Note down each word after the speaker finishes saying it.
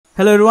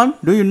Hello everyone,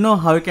 do you know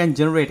how you can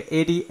generate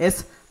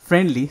ATS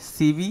friendly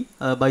CV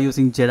by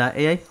using Jeda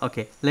AI?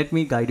 Okay, let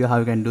me guide you how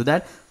you can do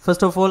that.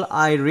 First of all,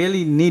 I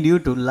really need you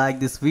to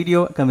like this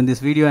video, comment this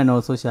video, and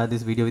also share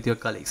this video with your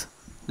colleagues.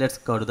 Let's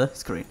go to the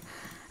screen.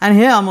 And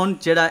here I'm on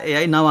Jeda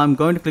AI. Now I'm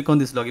going to click on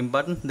this login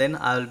button. Then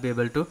I will be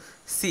able to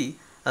see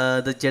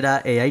the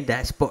Jeda AI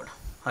dashboard.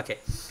 Okay,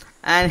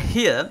 and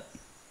here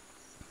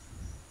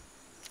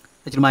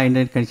actually my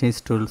internet connection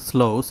is too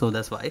slow, so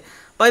that's why.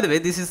 By the way,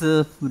 this is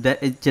a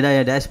Jeda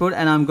AI dashboard,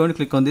 and I'm going to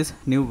click on this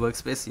new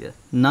workspace here.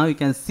 Now you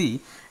can see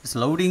it's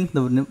loading.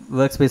 The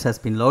workspace has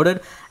been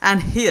loaded,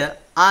 and here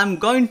I'm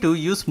going to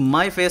use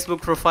my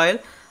Facebook profile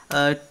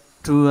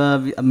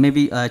to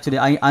maybe actually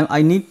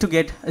I need to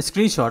get a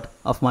screenshot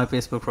of my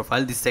Facebook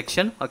profile, this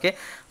section. Okay,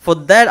 for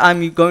that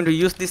I'm going to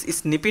use this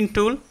snipping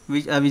tool,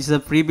 which is a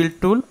pre-built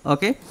tool.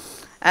 Okay,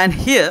 and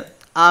here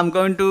I'm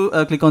going to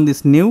click on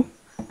this new,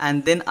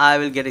 and then I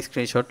will get a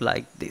screenshot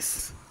like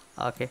this.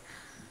 Okay,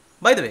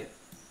 by the way,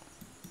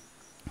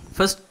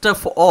 first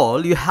of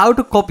all you have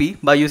to copy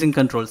by using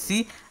Ctrl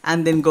C,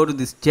 and then go to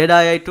this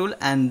Jeda AI tool,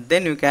 and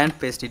then you can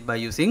paste it by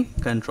using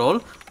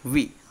Ctrl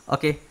V.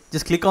 Okay,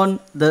 just click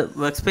on the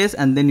workspace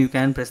and then you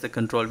can press the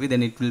Ctrl V,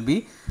 then it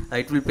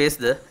will paste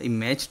the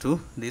image to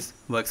this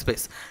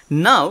workspace.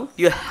 Now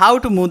you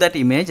have to move that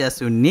image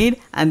as you need,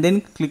 and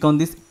then click on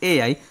this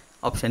AI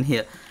option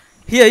here.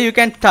 Here you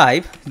can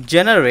type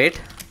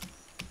generate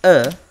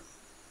a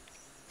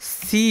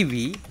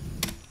CV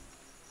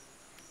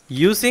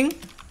using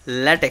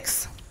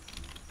LaTeX.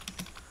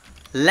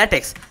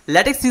 LaTeX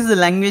is the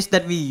language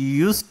that we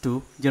use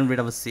to generate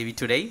our CV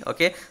today.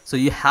 Okay, so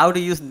you have to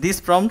use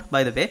this prompt.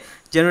 By the way,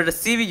 generate a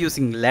CV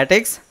using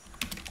LaTeX.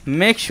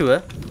 Make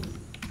sure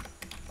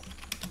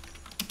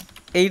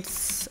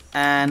it's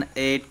an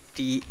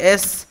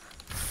ATS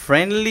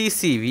friendly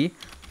CV.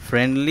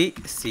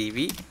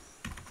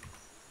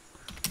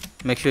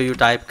 Make sure you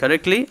type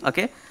correctly.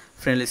 Okay,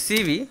 friendly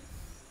CV.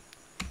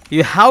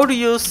 You have to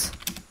use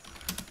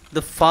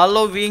the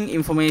following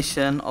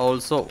information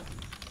also.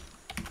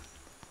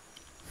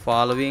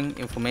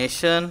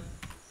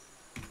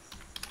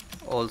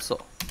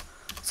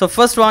 So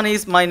first one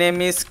is, my name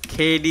is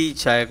KD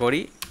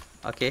Jayakody.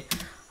 Okay,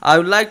 I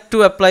would like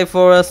to apply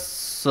for a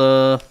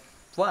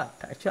what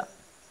actually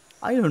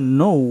I don't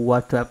know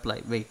what to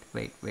apply. Wait.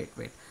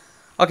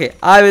 Okay,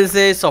 I will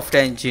say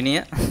software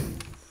engineer.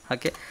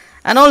 Okay,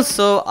 and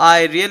also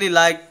I really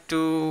like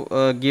to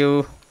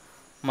give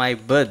my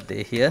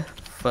birthday here,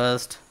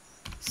 1st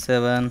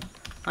 7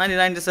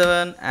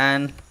 1997,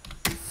 and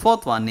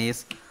fourth one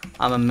is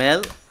I'm a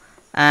male,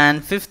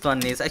 and fifth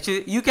one is,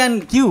 actually you can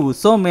give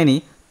so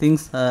many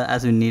things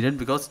as you needed,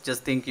 because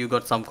just think you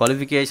got some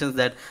qualifications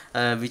that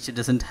which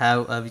doesn't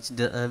have which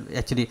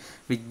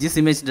this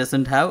image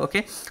doesn't have.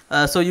 Okay,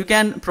 so you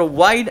can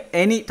provide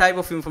any type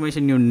of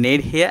information you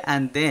need here,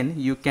 and then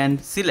you can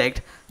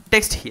select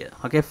text here.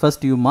 Okay,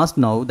 first you must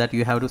know that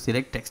you have to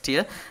select text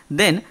here,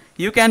 then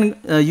you can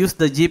use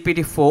the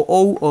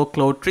GPT-4o or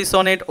Claude 3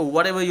 Sonnet or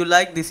whatever you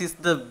like. This is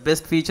the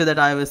best feature that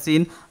I have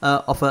seen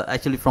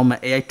actually from an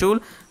AI tool,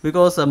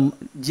 because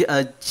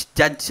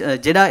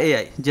Jeda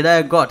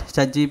AI got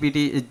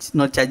ChatGPT, it's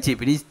not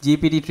ChatGPT, it's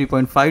GPT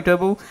 3.5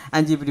 Turbo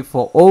and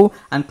GPT-4o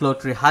and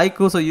Claude 3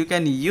 Haiku, so you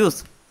can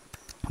use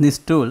this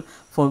tool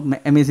for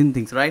amazing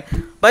things, right?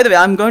 By the way,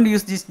 I'm going to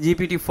use this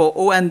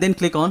GPT-4o and then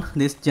click on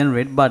this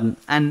generate button,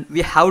 and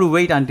we have to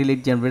wait until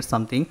it generates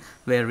something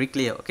very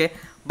clear. Okay,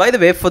 by the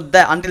way, for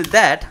that, until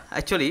that,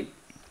 actually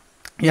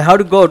you have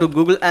to go to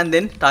Google and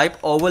then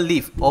type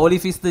Overleaf.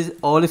 Overleaf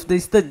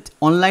is the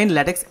online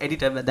LaTeX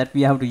editor that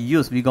we have to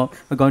use. We're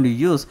going to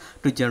use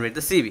to generate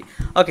the CV.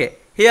 Okay,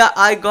 here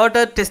I got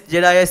a test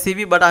Jeda AI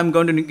CV, but I'm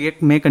going to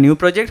make a new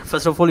project.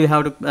 First of all, you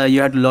have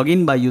to log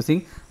in by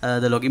using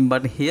the login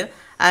button here,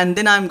 and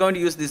then I'm going to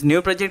use this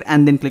new project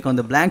and then click on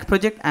the blank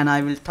project, and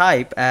I will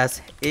type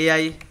as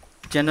AI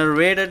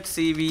generated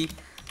CV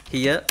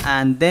here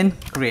and then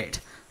create.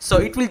 So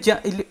it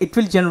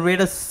will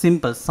generate a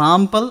simple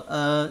sample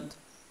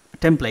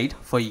template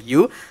for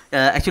you.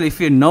 Actually, if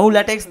you know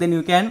LaTeX, then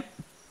you can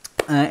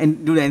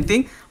do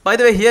anything. By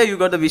the way, here you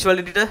got the visual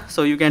editor,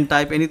 so you can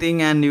type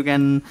anything and you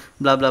can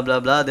blah blah blah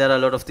blah. There are a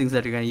lot of things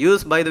that you can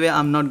use. By the way,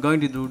 I'm not going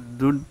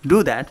to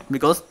do that,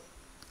 because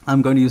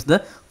I'm going to use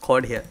the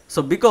code here.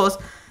 So because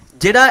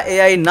Jeda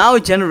AI now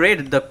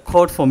generated the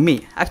code for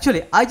me.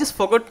 Actually, I just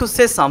forgot to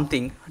say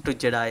something to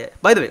Jeda AI.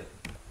 By the way,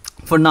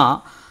 for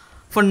now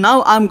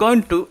I'm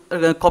going to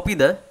copy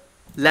the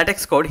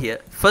LaTeX code here.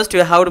 First,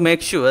 you have to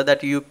make sure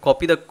that you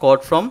copy the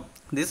code from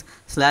this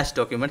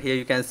 /document. Here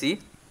you can see,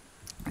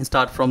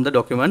 start from the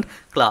document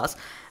class,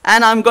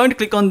 and I'm going to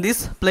click on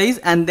this place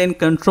and then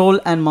control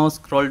and mouse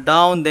scroll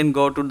down, then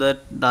go to the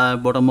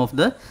bottom of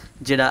the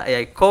Jeda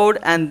AI code,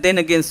 and then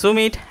again zoom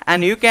it,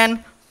 and you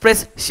can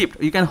press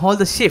shift. You can hold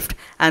the shift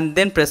and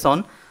then press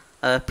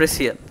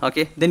here.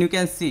 Okay, then you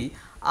can see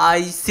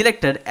I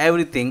selected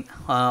everything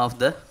of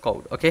the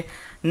code. Okay,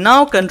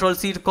 now Control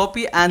C to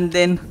copy, and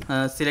then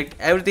select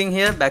everything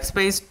here,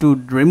 backspace to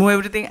remove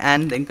everything,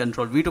 and then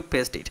Control V to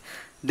paste it.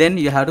 Then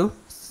you have to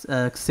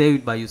save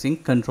it by using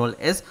Control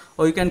S,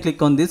 or you can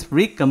click on this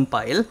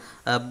recompile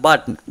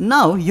button.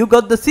 Now you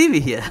got the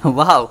CV here.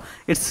 Wow,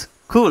 it's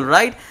cool,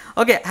 right?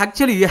 Okay,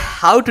 actually you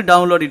have to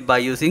download it by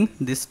using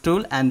this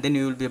tool, and then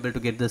you will be able to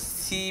get the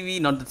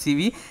CV, not the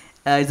CV.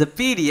 It's a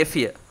PDF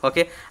here.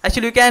 Okay,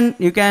 actually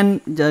you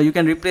can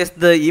replace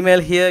the email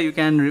here. You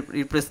can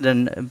replace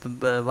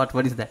the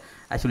what is that?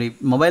 Actually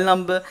mobile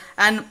number,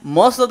 and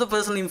most of the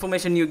personal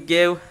information you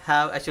gave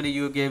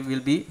will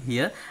be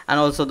here, and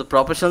also the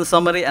professional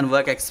summary and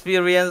work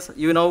experience.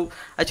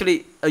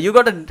 Actually you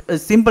got a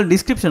simple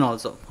description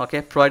also.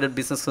 Okay, provided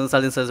business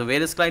consultants as a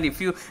various client.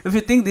 If you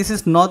think this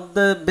is not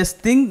the best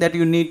thing that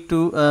you need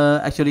to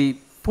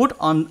actually put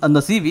on the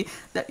CV,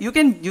 that you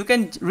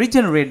can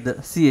regenerate the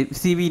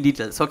CV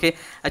details. Okay,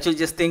 actually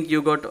just think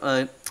you got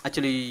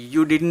actually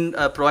you didn't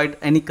provide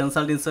any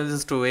consulting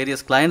services to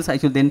various clients.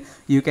 Actually then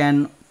you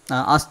can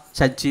ask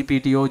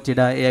ChatGPT or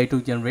Jeda AI to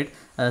generate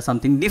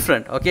something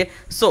different. Okay,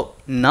 so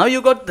now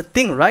you got the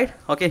thing, right?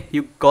 Okay,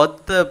 you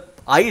got the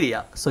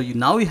idea, so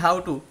now you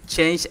have to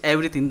change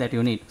everything that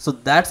you need. So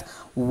that's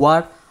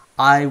what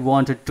I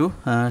wanted to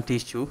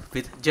teach you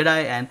with Jeda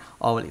AI and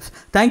Olive.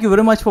 Thank you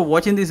very much for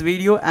watching this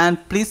video, and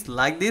please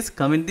like this,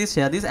 comment this,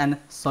 share this, and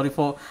sorry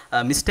for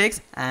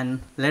mistakes, and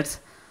let's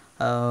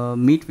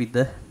meet with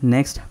the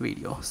next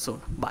video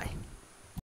soon. Bye.